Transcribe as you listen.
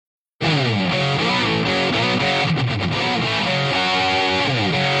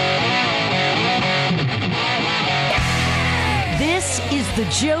the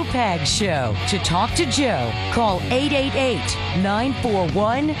Joe Pags Show. To talk to Joe, call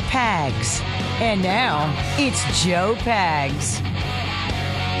 888-941-PAGS. And now, it's Joe Pags.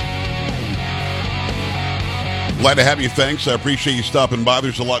 Glad to have you. Thanks. I appreciate you stopping by.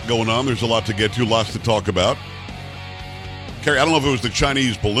 There's a lot going on. There's a lot to get to, lots to talk about. Carrie, I don't know if it was the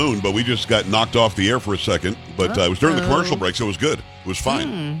Chinese balloon, but we just got knocked off the air for a second. But it was during the commercial break, so it was good. It was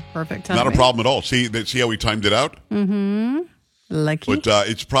fine. Perfect timing. Not a problem at all. See how we timed it out? Mm-hmm. Lucky. But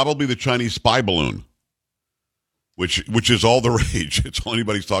it's probably the Chinese spy balloon, which is all the rage. It's all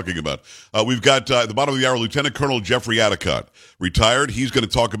anybody's talking about. We've got, at the bottom of the hour, Lieutenant Colonel Jeffrey Adicott, retired. He's going to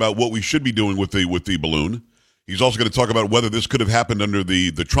talk about what we should be doing with the balloon. He's also going to talk about whether this could have happened under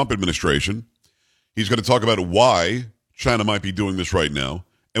the Trump administration. He's going to talk about why China might be doing this right now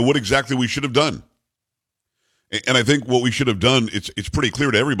and what exactly we should have done. And I think what we should have done, it's pretty clear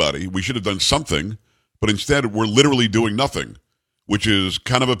to everybody. We should have done something, but instead we're literally doing nothing, which is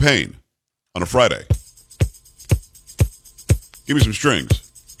kind of a pain on a Friday. Give me some strings.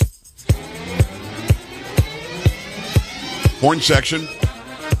 Horn section.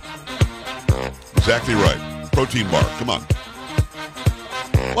 Exactly right. Protein bar. Come on.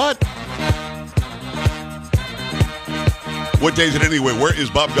 What day is it anyway? Where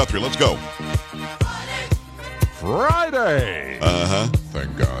is Bob Guthrie? Let's go. Friday. Uh-huh.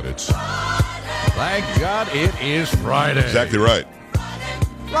 Thank God it is Friday. Exactly right.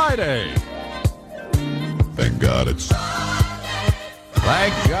 Friday. Thank God it's...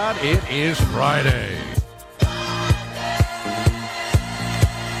 Thank God it is Friday.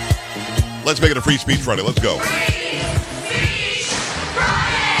 Let's make it a Free Speech Friday. Let's go.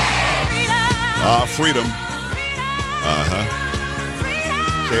 Freedom. Uh-huh.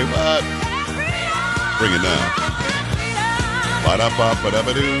 Say what? Bring it now.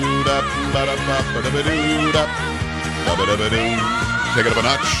 Take it up a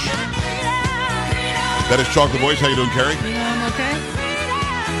notch. That is Chocolate Voice. How you doing, Carrie? I'm okay.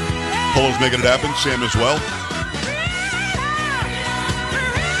 Polo's making it happen. Sam as well.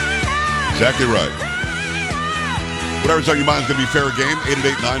 Exactly right. Whatever's on your mind is going to be fair game.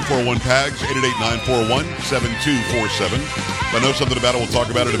 888-941-PAGS, 888-941-7247. If I know something about it, we'll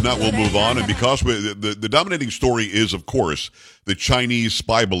talk about it. If not, we'll move on. And because the dominating story is, of course, the Chinese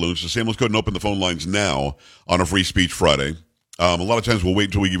spy balloons. So Sam, let's go ahead and open the phone lines now on a Free Speech Friday. A lot of times we'll wait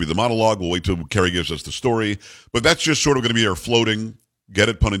until we give you the monologue. We'll wait till Carrie gives us the story. But that's just sort of going to be our floating, get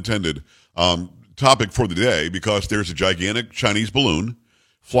it, pun intended, topic for the day, because there's a gigantic Chinese balloon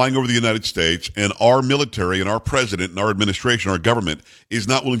flying over the United States, and our military and our president and our administration, our government, is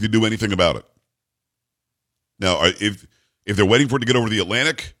not willing to do anything about it. Now, if they're waiting for it to get over the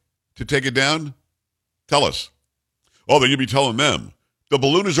Atlantic to take it down, tell us. Oh, then you'd be telling them. The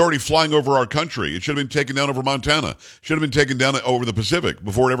balloon is already flying over our country. It should have been taken down over Montana. Should have been taken down over the Pacific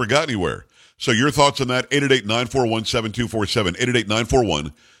before it ever got anywhere. So your thoughts on that, 888-941-7247,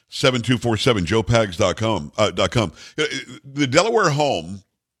 888-941-7247, joepags.com. The Delaware home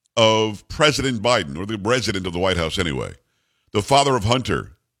of President Biden, or the resident of the White House anyway, the father of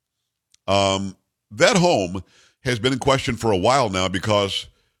Hunter, that home has been in question for a while now, because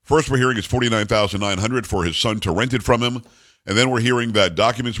first we're hearing it's $49,900 for his son to rent it from him, and then we're hearing that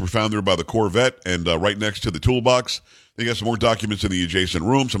documents were found there by the Corvette and right next to the toolbox. They got some more documents in the adjacent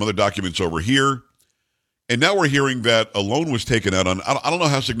room, some other documents over here. And now we're hearing that a loan was taken out on, I don't know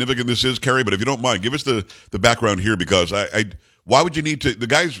how significant this is, Carrie, but if you don't mind, give us the background here, because why would you need to, the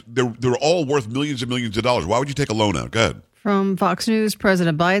guys, they're all worth millions and millions of dollars. Why would you take a loan out? Go ahead. From Fox News,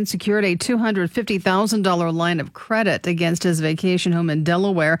 President Biden secured a $250,000 line of credit against his vacation home in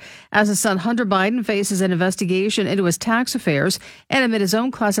Delaware as his son Hunter Biden faces an investigation into his tax affairs and amid his own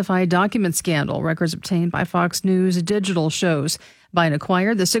classified document scandal. Records obtained by Fox News Digital shows Biden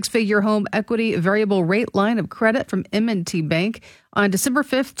acquired the six-figure home equity variable rate line of credit from M&T Bank on December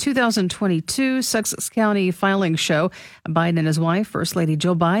 5th, 2022. Sussex County filings show Biden and his wife, First Lady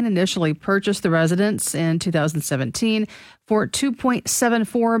Jill Biden, initially purchased the residence in 2017 for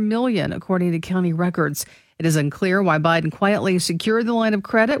 $2.74 million, according to county records. It is unclear why Biden quietly secured the line of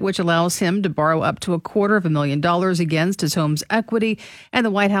credit, which allows him to borrow up to $250,000 against his home's equity, and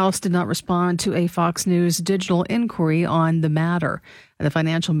the White House did not respond to a Fox News digital inquiry on the matter. The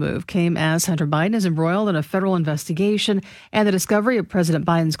financial move came as Hunter Biden is embroiled in a federal investigation, and the discovery of President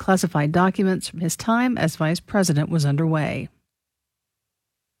Biden's classified documents from his time as vice president was underway.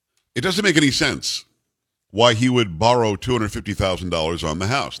 It doesn't make any sense why he would borrow $250,000 on the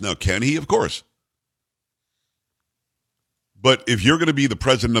house. Now, can he? Of course. But if you're going to be the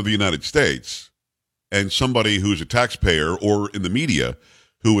president of the United States and somebody who's a taxpayer or in the media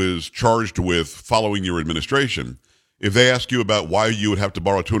who is charged with following your administration, If they ask you about why you would have to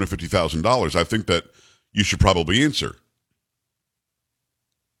borrow $250,000, I think that you should probably answer.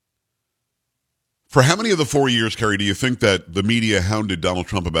 For how many of the 4 years, Carrie, do you think that the media hounded Donald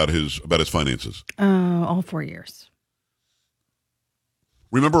Trump about his finances? All 4 years.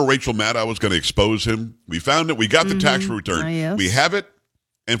 Remember Rachel Maddow was going to expose him? We found it. We got the tax return. Yes. We have it.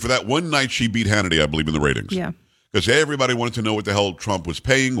 And for that one night, she beat Hannity, I believe, in the ratings. Yeah. Because everybody wanted to know what the hell Trump was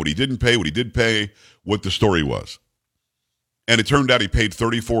paying, what he didn't pay, what he did pay, what the story was. And it turned out he paid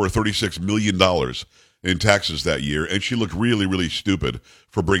 $34 or $36 million in taxes that year, and she looked really, really stupid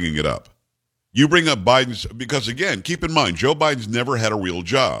for bringing it up. You bring up Biden's, because again, keep in mind, Joe Biden's never had a real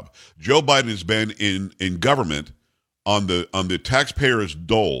job. Joe Biden has been in government on the taxpayers'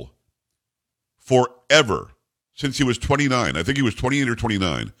 dole forever, since he was 29. I think he was 28 or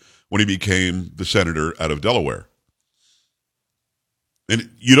 29 when he became the senator out of Delaware. And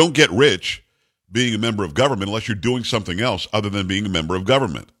you don't get rich being a member of government unless you're doing something else other than being a member of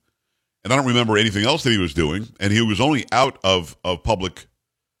government. And I don't remember anything else that he was doing, and he was only out of public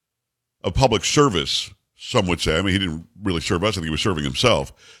service, some would say. I mean, he didn't really serve us. I think he was serving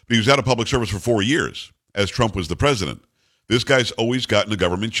himself. But he was out of public service for 4 years as Trump was the president. This guy's always gotten a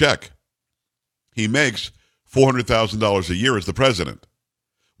government check. He makes $400,000 a year as the president.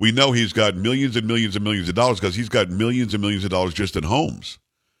 We know he's got millions and millions and millions of dollars because he's got millions and millions of dollars just in homes.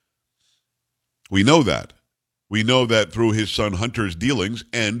 We know that. We know that through his son Hunter's dealings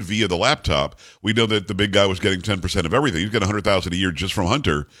and via the laptop, we know that the big guy was getting 10% of everything. He's got $100,000 a year just from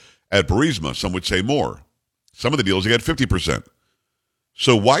Hunter at Burisma. Some would say more. Some of the deals he got 50%.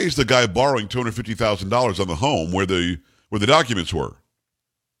 So why is the guy borrowing $250,000 on the home where the documents were?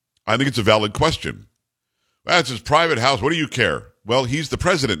 I think it's a valid question. That's his private house. What do you care? Well, he's the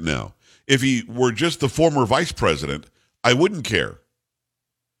president now. If he were just the former vice president, I wouldn't care.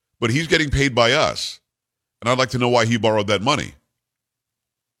 But he's getting paid by us. And I'd like to know why he borrowed that money.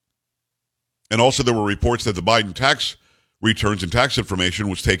 And also there were reports that the Biden tax returns and tax information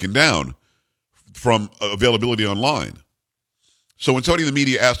was taken down from availability online. So when somebody in the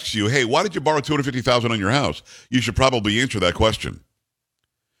media asks you, hey, why did you borrow $250,000 on your house? You should probably answer that question.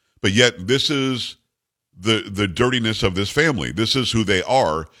 But yet this is the dirtiness of this family. This is who they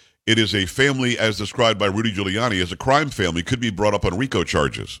are. It is a family, as described by Rudy Giuliani, as a crime family, could be brought up on RICO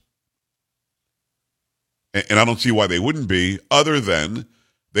charges. And I don't see why they wouldn't be, other than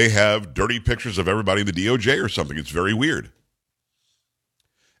they have dirty pictures of everybody in the DOJ or something. It's very weird.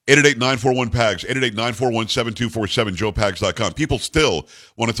 888-941-PAGS, 888-941-7247, joepags.com. People still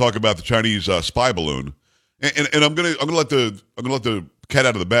want to talk about the Chinese spy balloon. And I'm gonna let the cat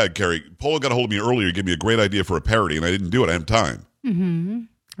out of the bag, Carrie. Polo got a hold of me earlier to give me a great idea for a parody, and I didn't do it. I have time. Mm-hmm.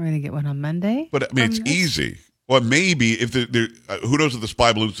 We're going to get one on Monday. But, I mean, it's easy. Well, maybe if who knows if the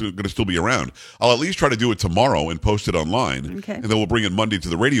spy balloon's going to still be around. I'll at least try to do it tomorrow and post it online. Okay. And then we'll bring it Monday to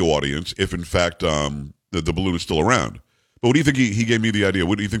the radio audience if, in fact, the balloon is still around. But what do you think he gave me the idea?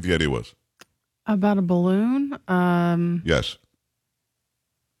 What do you think the idea was? About a balloon? Yes.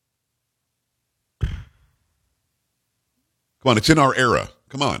 Come on, it's in our era.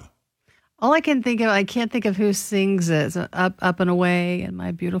 Come on. All I can think of, I can't think of who sings it. It's Up and Away and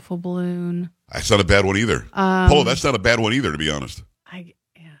My Beautiful Balloon. That's not a bad one either. Polo, that's not a bad one either, to be honest.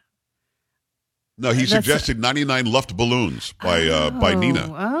 No, he suggested 99 Luft Balloons by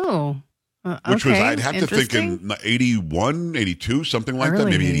Nina. Which was, I'd have to think in 81, 82, something like Early that,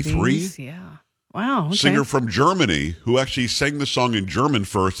 maybe 83. 80s, yeah. Wow. Okay. Singer from Germany who actually sang the song in German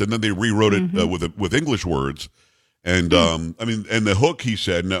first, and then they rewrote it with English words. And I mean, and the hook, he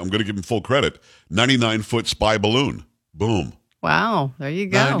said, now I'm going to give him full credit, 99-foot spy balloon. Boom. Wow. There you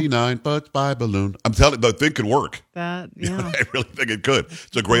go. 99-foot spy balloon. I'm telling you, the thing could work. Yeah. I really think it could.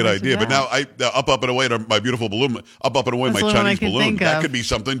 It's a great idea. But now, up and away to my beautiful balloon, up and away, That's my Chinese balloon. That of. could be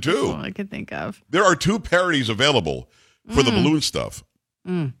something too. That's all I could think of. There are two parodies available for the balloon stuff.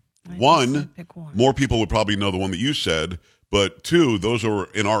 One, more people would probably know the one that you said. But two, those are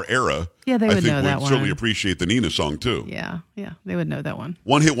in our era. Yeah, they would know that one. Certainly appreciate the Nina song too. Yeah, they would know that one.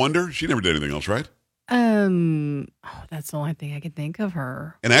 One hit wonder. She never did anything else, right? That's the only thing I could think of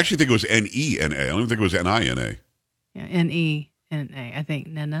her. And I actually think it was Nena. I don't even think it was Nina. Yeah, Nena. I think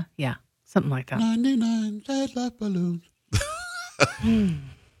Nena. Yeah, something like that. 99 sad life balloons.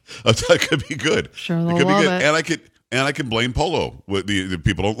 That could be good. Sure, it they'll could be love good. it. And I can blame Polo. The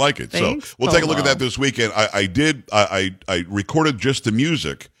people don't like it. Thanks, so we'll take a look at Polo. that this weekend. I recorded just the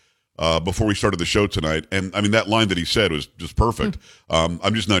music before we started the show tonight. And I mean, that line that he said was just perfect.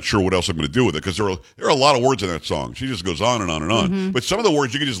 I'm just not sure what else I'm going to do with it because there are a lot of words in that song. She just goes on and on and on. But some of the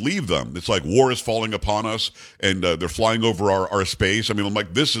words, you can just leave them. It's like war is falling upon us and they're flying over our space. I mean, I'm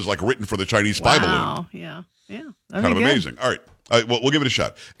like, this is like written for the Chinese spy balloon. Yeah. Yeah. Kind of amazing. All right. Well, we'll give it a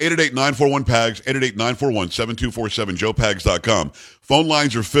shot. 888-941-PAGS, 888-941-7247, joepags.com. Phone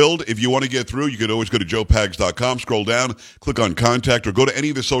lines are filled. If you want to get through, you can always go to joepags.com, scroll down, click on contact, or go to any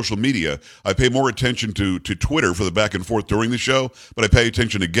of the social media. I pay more attention to Twitter for the back and forth during the show, but I pay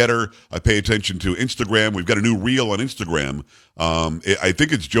attention to Getter. I pay attention to Instagram. We've got a new reel on Instagram. I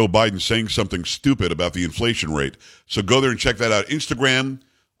think it's Joe Biden saying something stupid about the inflation rate. So go there and check that out. Instagram,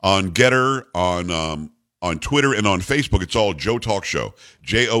 on Getter, on Twitter, and on Facebook, it's all Joe Talk Show.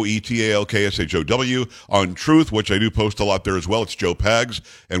 JoeTalkshow. On Truth, which I do post a lot there as well, it's Joe Pags,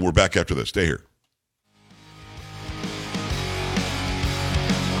 and we're back after this. Stay here.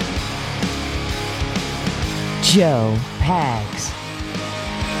 Joe Pags.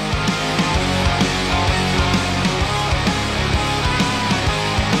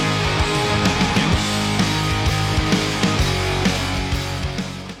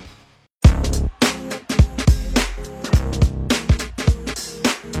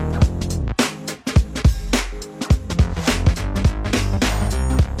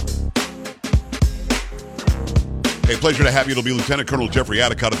 Hey, pleasure to have you. It'll be Lieutenant Colonel Jeffrey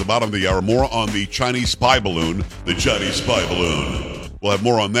Adicott at the bottom of the hour. More on the Chinese spy balloon, the Chinese spy balloon. We'll have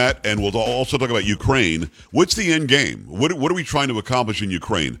more on that, and we'll also talk about Ukraine. What's the end game? What are we trying to accomplish in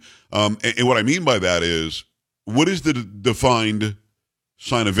Ukraine? And what I mean by that is, what is the defined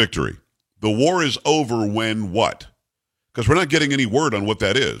sign of victory? The war is over when what? Because we're not getting any word on what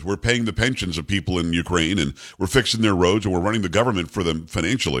that is. We're paying the pensions of people in Ukraine, and we're fixing their roads, and we're running the government for them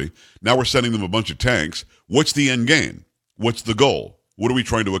financially. Now we're sending them a bunch of tanks. What's the end game? What's the goal? What are we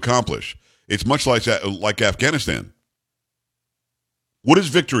trying to accomplish? It's much like Afghanistan. What does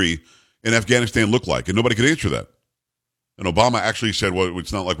victory in Afghanistan look like? And nobody could answer that. And Obama actually said, well,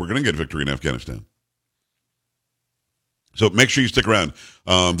 it's not like we're going to get victory in Afghanistan. So make sure you stick around.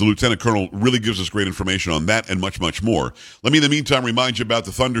 The Lieutenant Colonel really gives us great information on that and much, much more. Let me, in the meantime, remind you about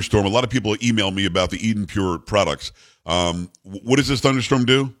the thunderstorm. A lot of people email me about the Eden Pure products. What does this thunderstorm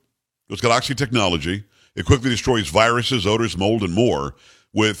do? It's got oxy technology. It quickly destroys viruses, odors, mold, and more.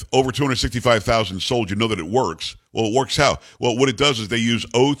 With over 265,000 sold, you know that it works. Well, it works how? Well, what it does is they use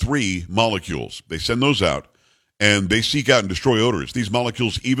O3 molecules. They send those out, and they seek out and destroy odors. These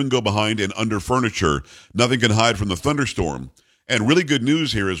molecules even go behind and under furniture. Nothing can hide from the thunderstorm. And really good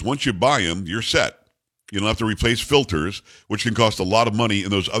news here is once you buy them, you're set. You don't have to replace filters, which can cost a lot of money in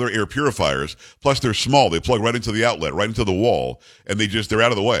those other air purifiers. Plus, they're small. They plug right into the outlet, right into the wall, and they're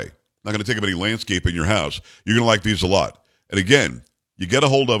out of the way. Not going to take up any landscape in your house. You're going to like these a lot. And again, you get a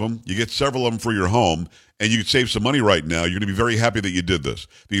hold of them, you get several of them for your home, and you can save some money right now. You're going to be very happy that you did this.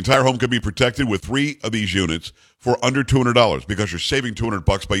 The entire home can be protected with 3 of these units for under $200 because you're saving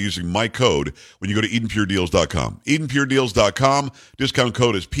 $200 by using my code when you go to EdenPureDeals.com. EdenPureDeals.com, discount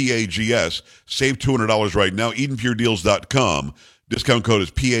code is PAGS. Save $200 right now. EdenPureDeals.com, discount code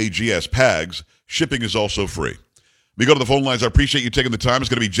is PAGS, PAGS. Shipping is also free. We go to the phone lines. I appreciate you taking the time. It's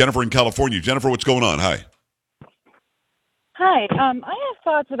going to be Jennifer in California. Jennifer, what's going on? Hi. Hi. I have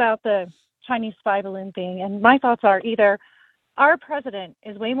thoughts about the Chinese spy balloon thing, and my thoughts are either our president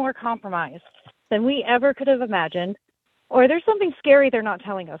is way more compromised than we ever could have imagined, or there's something scary they're not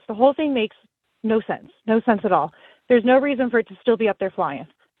telling us. The whole thing makes no sense at all. There's no reason for it to still be up there flying.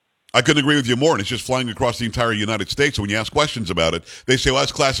 I couldn't agree with you more, and it's just flying across the entire United States. So when you ask questions about it, they say, well,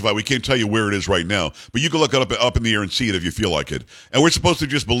 it's classified. We can't tell you where it is right now. But you can look it up in the air and see it if you feel like it. And we're supposed to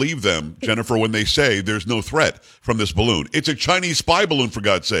just believe them, Jennifer, when they say there's no threat from this balloon. It's a Chinese spy balloon, for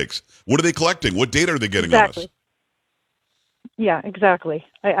God's sakes. What are they collecting? What data are they getting on us? Yeah, exactly.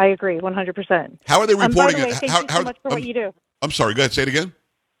 I agree 100%. How are they reporting by the way, it? thank you so much for what you do. I'm sorry. Go ahead. Say it again.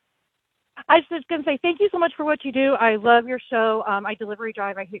 I was just going to say thank you so much for what you do. I love your show. I delivery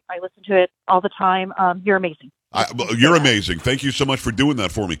drive. I listen to it all the time. You're amazing. You're amazing. Thank you so much for doing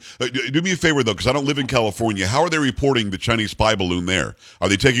that for me. Do me a favor, though, because I don't live in California. How are they reporting the Chinese spy balloon there? Are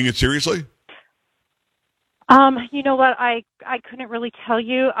they taking it seriously? You know what? I couldn't really tell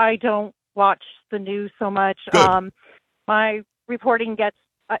you. I don't watch the news so much. Good. My reporting gets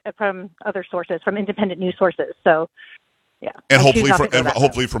from other sources, from independent news sources. So, yeah. And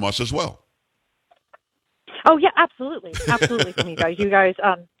hopefully from us as well. Oh, yeah, absolutely. Absolutely from you guys. You guys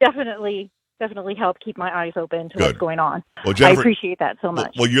definitely help keep my eyes open to what's going on. Well, Jennifer, I appreciate that so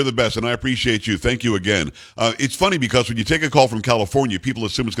much. Well, you're the best, and I appreciate you. Thank you again. It's funny because when you take a call from California, people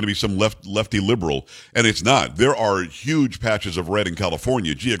assume it's going to be some lefty liberal, and it's not. There are huge patches of red in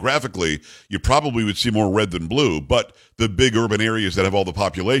California. Geographically, you probably would see more red than blue, but the big urban areas that have all the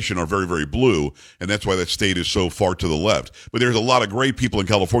population are very, very blue, and that's why that state is so far to the left. But there's a lot of great people in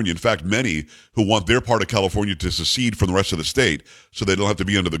California. In fact, many who want their part of California to secede from the rest of the state so they don't have to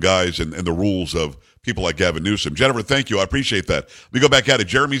be under the guise and the rules rules of people like Gavin Newsom. Jennifer, thank you. I appreciate that. We go back at it.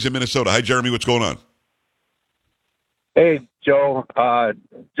 Jeremy's in Minnesota. Hi, Jeremy. What's going on? Hey, Joe.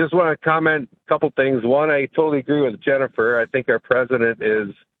 Just want to comment a couple things. One, I totally agree with Jennifer. I think our president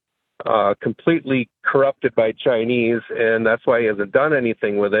is completely corrupted by Chinese, and that's why he hasn't done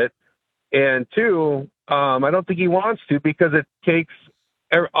anything with it. And two, I don't think he wants to, because it takes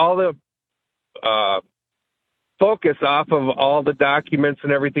all the focus off of all the documents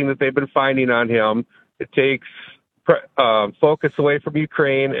and everything that they've been finding on him. It takes focus away from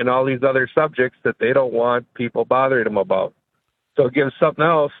Ukraine and all these other subjects that they don't want people bothering them about. So it gives something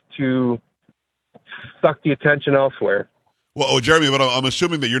else to suck the attention elsewhere. Well, Jeremy, but I'm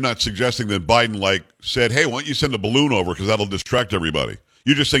assuming that you're not suggesting that Biden, said, hey, why don't you send a balloon over because that'll distract everybody.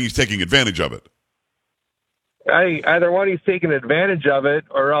 You're just saying he's taking advantage of it. Either one, he's taking advantage of it,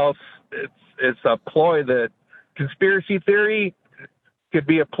 or else it's a ploy that conspiracy theory could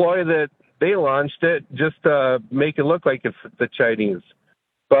be a ploy that they launched it just to make it look like it's the Chinese.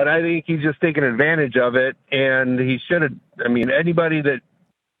 But I think he's just taking advantage of it, and he should have. I mean, anybody that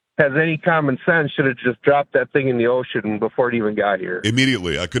has any common sense should have just dropped that thing in the ocean before it even got here.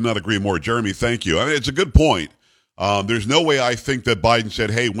 Immediately. I could not agree more. Jeremy, thank you. I mean, it's a good point. There's no way I think that Biden said,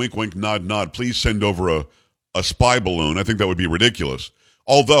 hey, wink, wink, nod, nod, please send over a spy balloon. I think that would be ridiculous.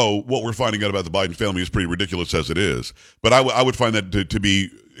 Although what we're finding out about the Biden family is pretty ridiculous as it is. But I would find that to be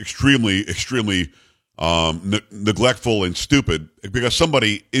extremely, extremely neglectful and stupid, because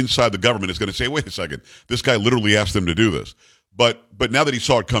somebody inside the government is going to say, wait a second, this guy literally asked them to do this. But now that he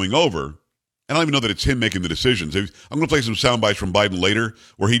saw it coming over, and I don't even know that it's him making the decisions. I'm going to play some sound bites from Biden later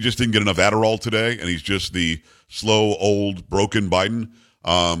where he just didn't get enough Adderall today, and he's just the slow, old, broken Biden.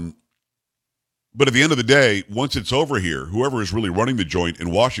 But at the end of the day, once it's over here, whoever is really running the joint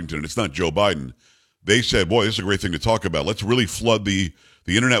in Washington, and it's not Joe Biden, they said, boy, this is a great thing to talk about. Let's really flood the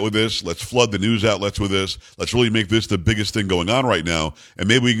internet with this. Let's flood the news outlets with this. Let's really make this the biggest thing going on right now. And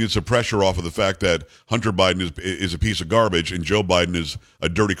maybe we can get some pressure off of the fact that Hunter Biden is a piece of garbage and Joe Biden is a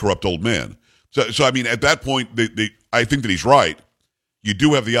dirty, corrupt old man. So I mean, at that point, I think that he's right. You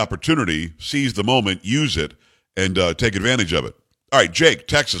do have the opportunity, seize the moment, use it, and take advantage of it. All right, Jake,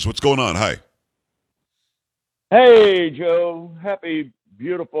 Texas, what's going on? Hi. Hey, Joe. Happy,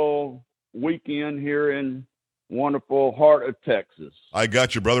 beautiful weekend here in wonderful heart of Texas. I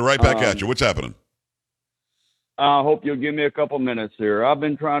got you, brother. Right back at you. What's happening? I hope you'll give me a couple minutes here. I've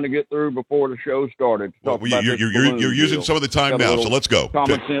been trying to get through before the show started. You're using some of the time now, so let's go.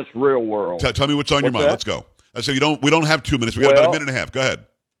 Common sense, real world. Tell me what's on your mind. Let's go. I say we don't have 2 minutes. We got about a minute and a half. Go ahead.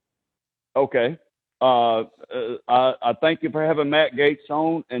 Okay. I thank you for having Matt Gaetz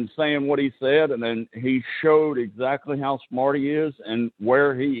on and saying what he said, and then he showed exactly how smart he is and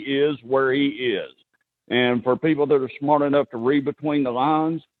where he is. And for people that are smart enough to read between the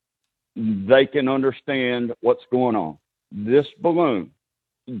lines, they can understand what's going on. This balloon,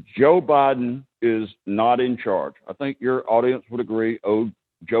 Joe Biden is not in charge. I think your audience would agree,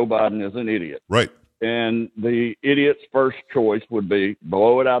 Joe Biden is an idiot. Right. And the idiot's first choice would be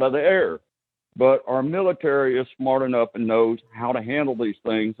blow it out of the air. But our military is smart enough and knows how to handle these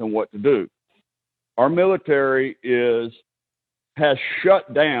things and what to do. Our military has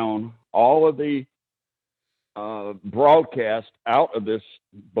shut down all of the broadcast out of this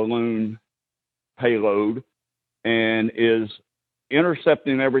balloon payload and is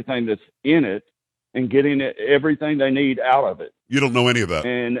intercepting everything that's in it and getting everything they need out of it. You don't know any of that.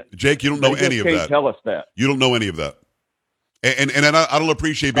 And Jake, you don't know any of that. Can't tell us that. You don't know any of that. And I don't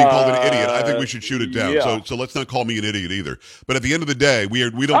appreciate being called an idiot. I think we should shoot it down. Yeah. So let's not call me an idiot either. But at the end of the day, we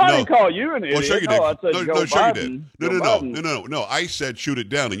don't know. I didn't call you an idiot. Well, sure you did. No, I said Joe Biden. No. I said shoot it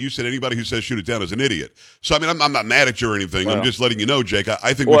down, and you said anybody who says shoot it down is an idiot. So I mean, I'm not mad at you or anything. I'm just letting you know, Jake.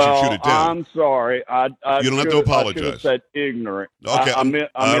 I think we should shoot it down. I'm sorry. You don't have to apologize. I should have said ignorant. Okay, I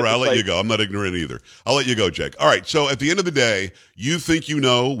meant I'll let you go. I'm not ignorant either. I'll let you go, Jake. All right. So at the end of the day, you think you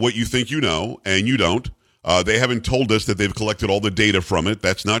know what you think you know, and you don't. They haven't told us that they've collected all the data from it.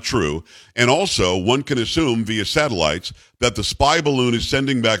 That's not true. And also, one can assume via satellites that the spy balloon is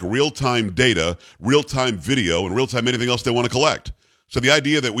sending back real-time data, real-time video, and real-time anything else they want to collect. So the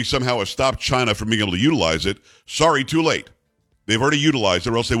idea that we somehow have stopped China from being able to utilize it, sorry, too late. They've already utilized it,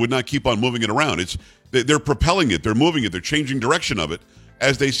 or else they would not keep on moving it around. They're propelling it. They're moving it. They're changing direction of it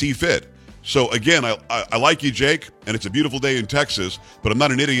as they see fit. So, again, I like you, Jake, and it's a beautiful day in Texas, but I'm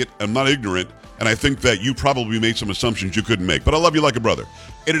not an idiot. I'm not ignorant. And I think that you probably made some assumptions you couldn't make. But I love you like a brother.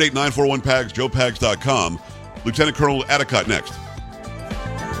 888-941-PAGS, joepags.com. Lieutenant Colonel Adicott next.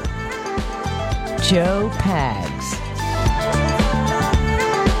 Joe Pags.